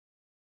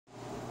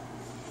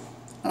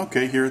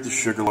Okay, here at the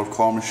Sugarloaf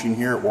claw machine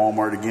here at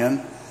Walmart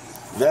again.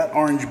 That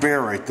orange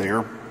bear right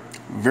there,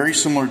 very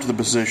similar to the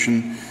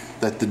position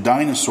that the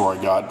dinosaur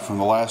I got from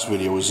the last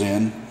video was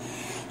in.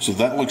 So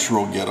that looks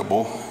real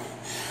gettable.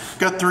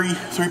 Got three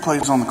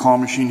plates on the claw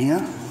machine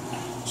here.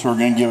 So we're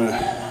gonna give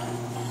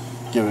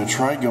it a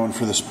try going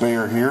for this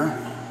bear here.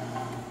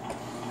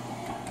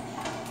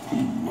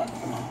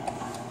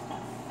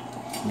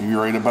 Maybe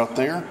right about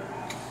there.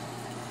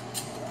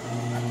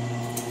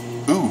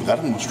 Ooh, that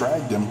almost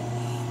dragged him.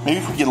 Maybe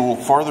if we get a little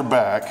farther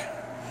back.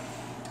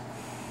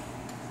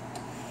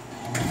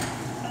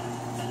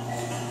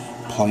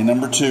 Play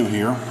number 2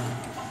 here.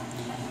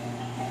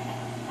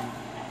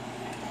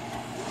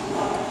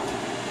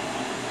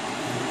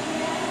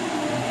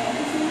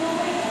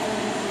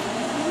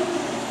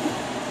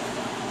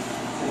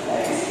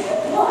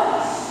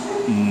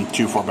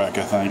 Too far back,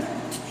 I think.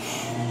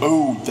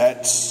 Oh,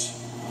 that's...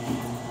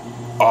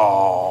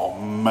 Oh,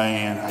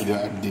 man. I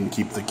didn't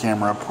keep the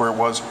camera up where it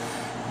was.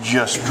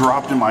 Just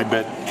dropped him, I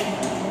bet.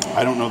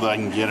 I don't know that I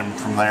can get him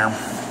from there.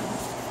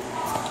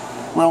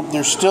 Well,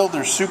 there's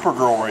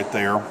Supergirl right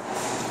there.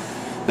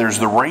 There's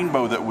the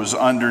rainbow that was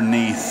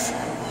underneath.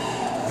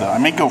 I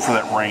may go for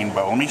that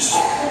rainbow. Let me see.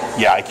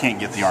 Yeah, I can't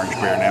get the orange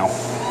bear now.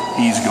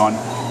 He's gone.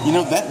 You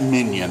know, that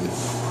Minion.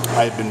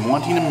 I've been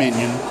wanting a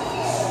Minion.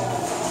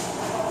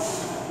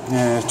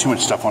 Too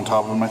much stuff on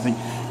top of him, I think.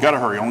 Gotta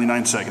hurry, only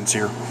 9 seconds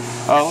here.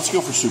 Let's go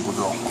for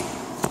Supergirl.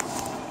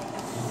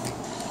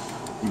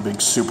 Big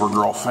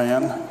Supergirl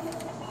fan.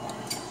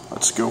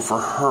 Let's go for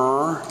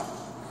her.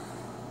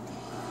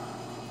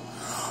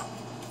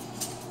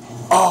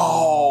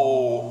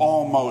 Oh,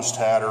 almost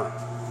had her.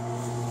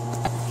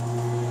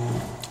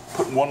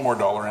 Put one more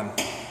dollar in.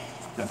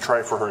 Gonna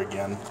try for her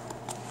again.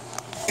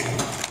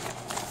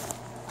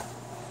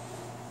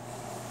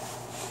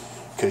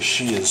 Because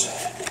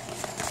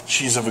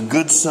she's of a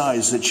good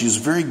size that she's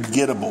very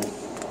gettable.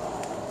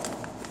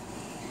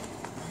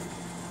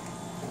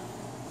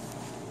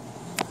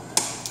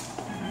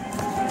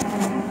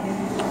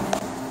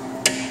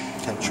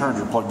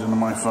 Charger plugged into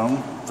my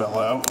phone, fell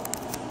out.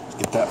 Let's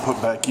get that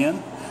put back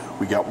in.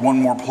 We got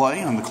one more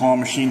play on the claw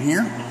machine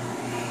here.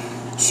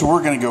 So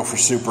we're going to go for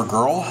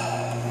Supergirl.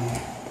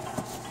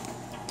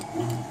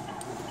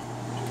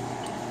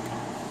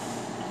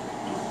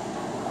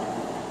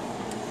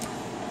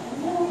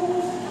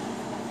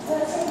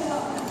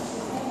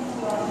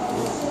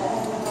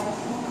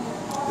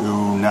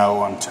 Ooh,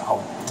 no,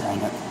 oh, dang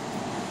it.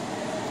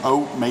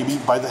 Oh, maybe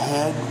by the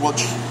head. Well,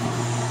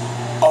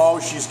 oh,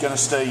 she's going to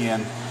stay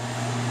in.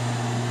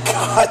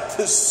 Got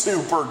the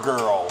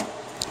Supergirl.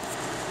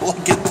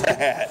 Look at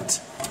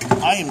that.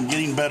 I am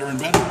getting better and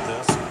better at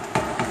this.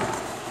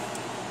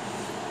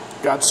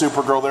 Got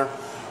Supergirl there.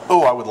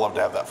 Oh, I would love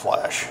to have that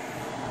Flash.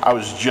 I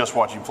was just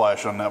watching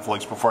Flash on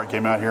Netflix before I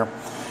came out here.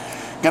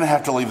 Gonna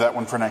have to leave that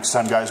one for next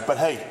time, guys. But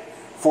hey,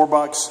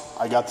 $4.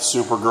 I got the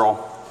Supergirl.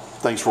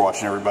 Thanks for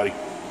watching, everybody.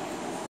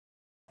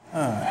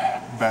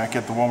 Back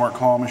at the Walmart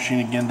claw machine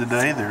again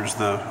today. There's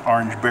the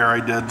orange bear I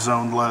dead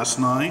zoned last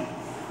night.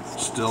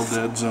 Still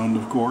dead zoned,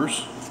 of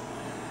course.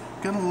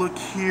 Gonna look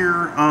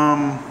here.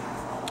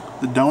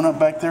 The donut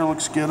back there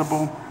looks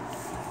gettable.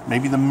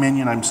 Maybe the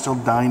Minion. I'm still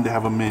dying to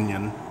have a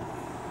Minion.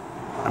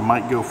 I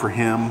might go for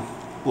him.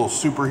 A little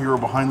superhero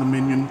behind the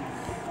Minion,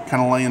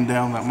 kind of laying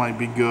down. That might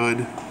be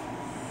good.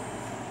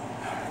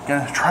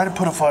 Gonna try to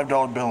put a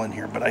 $5 bill in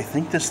here, but I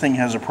think this thing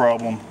has a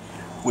problem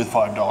with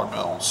 $5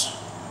 bills.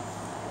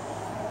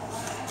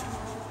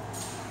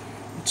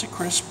 It's a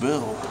crisp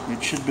bill.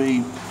 It should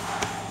be.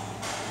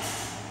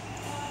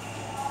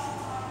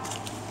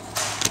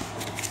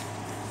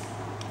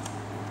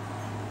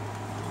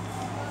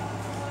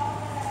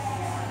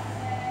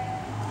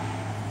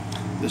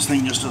 This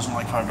thing just doesn't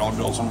like $5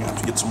 bills. I'm going to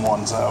have to get some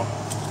ones out.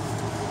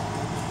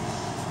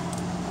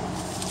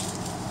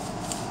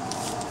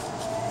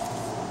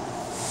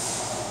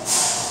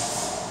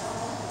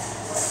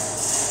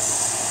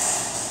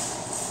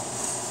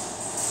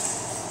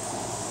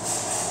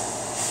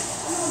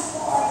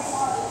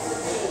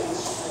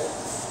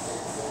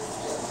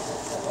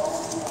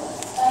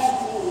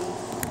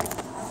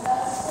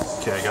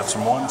 Okay, I got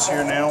some ones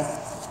here now.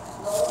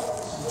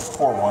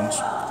 4 ones.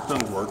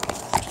 That'll work.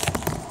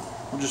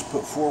 We'll just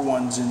put 4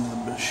 ones into the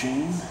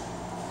machine.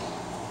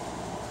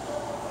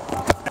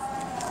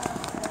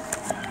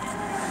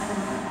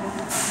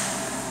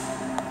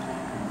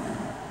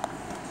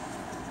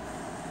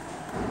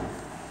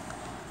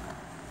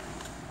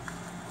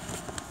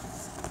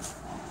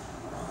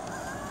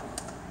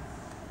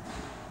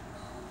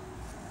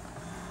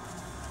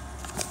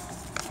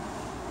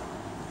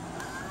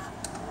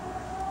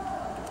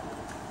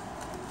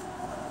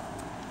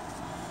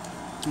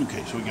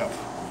 Okay, so we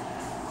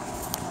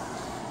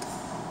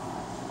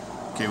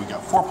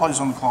got 4 plays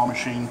on the claw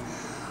machine.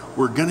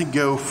 We're gonna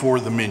go for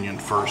the Minion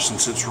first,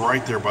 since it's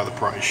right there by the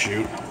prize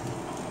chute.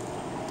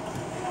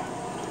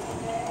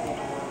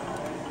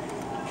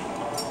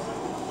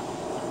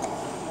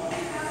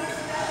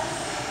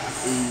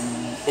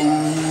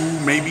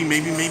 Ooh, maybe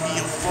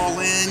you'll fall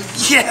in.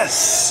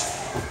 Yes!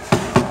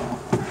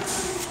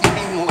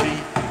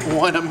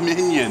 won a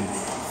Minion.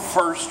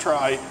 First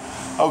try.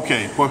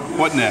 Okay,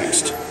 what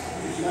next?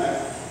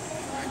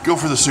 Go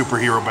for the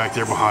superhero back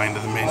there behind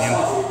the Minion.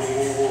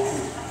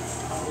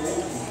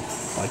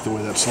 Like the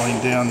way that's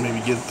laying down. Maybe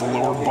get the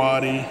lower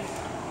body.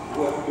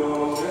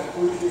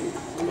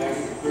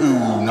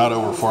 Ooh, not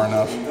over far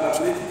enough.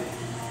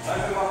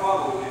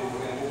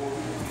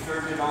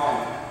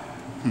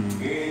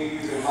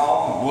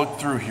 Look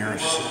through here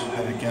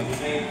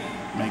again.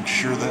 Make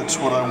sure that's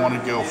what I want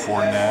to go for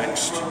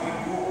next.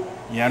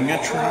 Yeah, I'm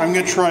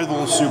gonna try the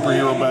little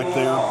superhero back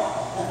there.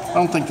 I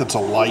don't think that's a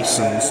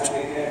licensed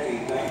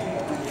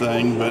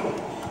thing, but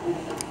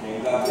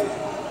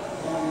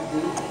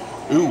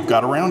ooh,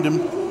 got around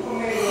him.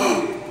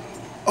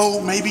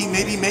 Oh, maybe.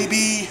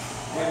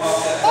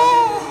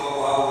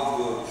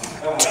 Oh,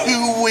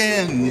 2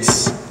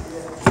 wins.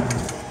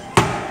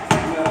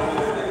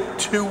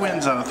 2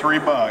 wins out of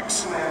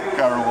 $3.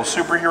 Got our little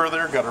superhero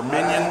there. Got our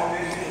Minion.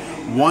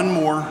 One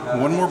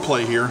more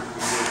play here.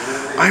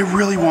 I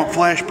really want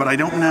Flash, but I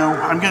don't know.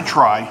 I'm gonna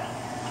try.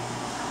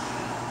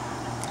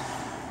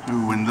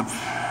 Ooh, and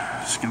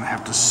it's gonna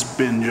have to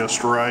spin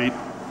just right.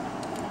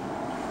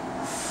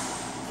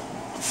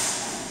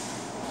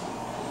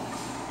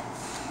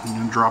 I'm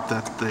gonna drop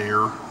that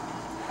there.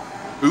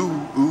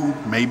 Ooh,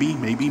 maybe.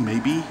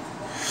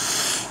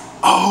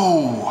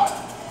 Oh!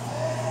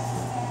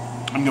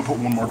 I'm gonna put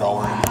 $1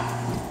 more in.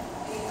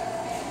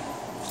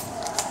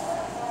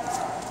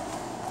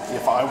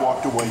 If I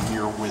walked away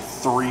here with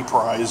 3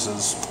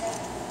 prizes,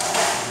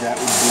 that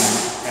would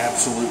be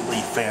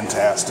absolutely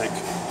fantastic.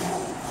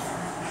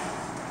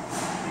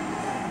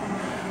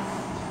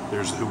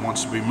 There's the Who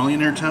Wants to Be a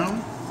Millionaire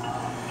tone.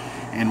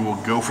 And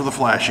we'll go for the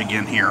Flash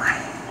again here.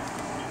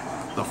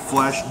 The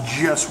Flash,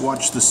 just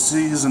watched the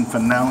season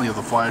finale of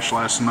The Flash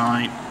last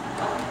night.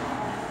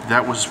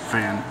 That was a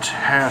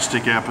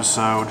fantastic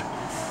episode.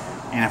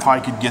 And if I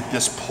could get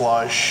this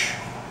plush.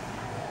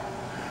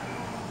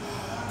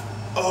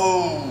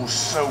 Oh,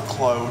 so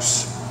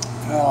close.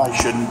 No, I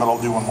shouldn't, but I'll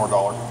do $1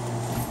 more.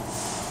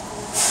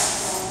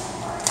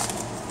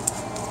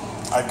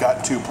 I've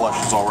got 2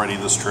 plushes already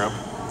this trip,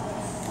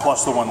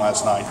 plus the one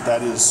last night.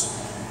 That is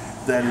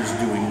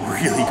doing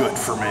really good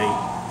for me.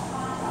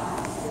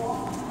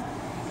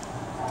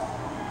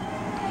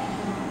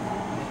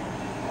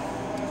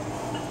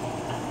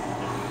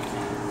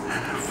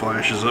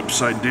 Flash is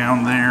upside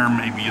down there.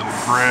 Maybe you'll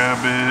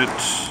grab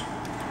it.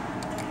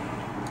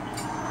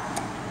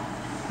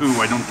 Ooh,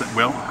 I don't think,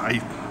 well,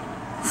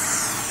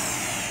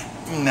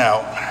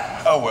 no.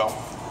 Oh well.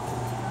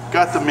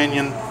 Got the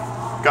Minion,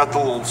 got the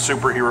little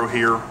superhero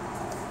here.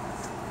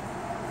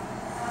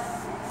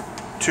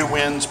 2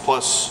 wins,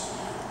 plus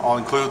I'll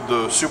include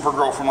the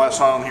Supergirl from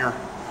last night on here.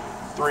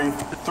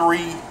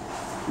 3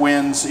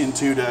 wins in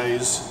 2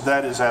 days.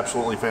 That is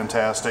absolutely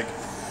fantastic.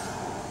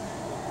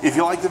 If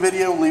you like the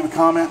video, leave a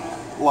comment,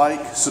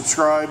 like,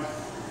 subscribe,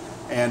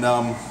 and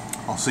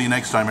I'll see you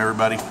next time,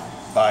 everybody.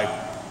 Bye.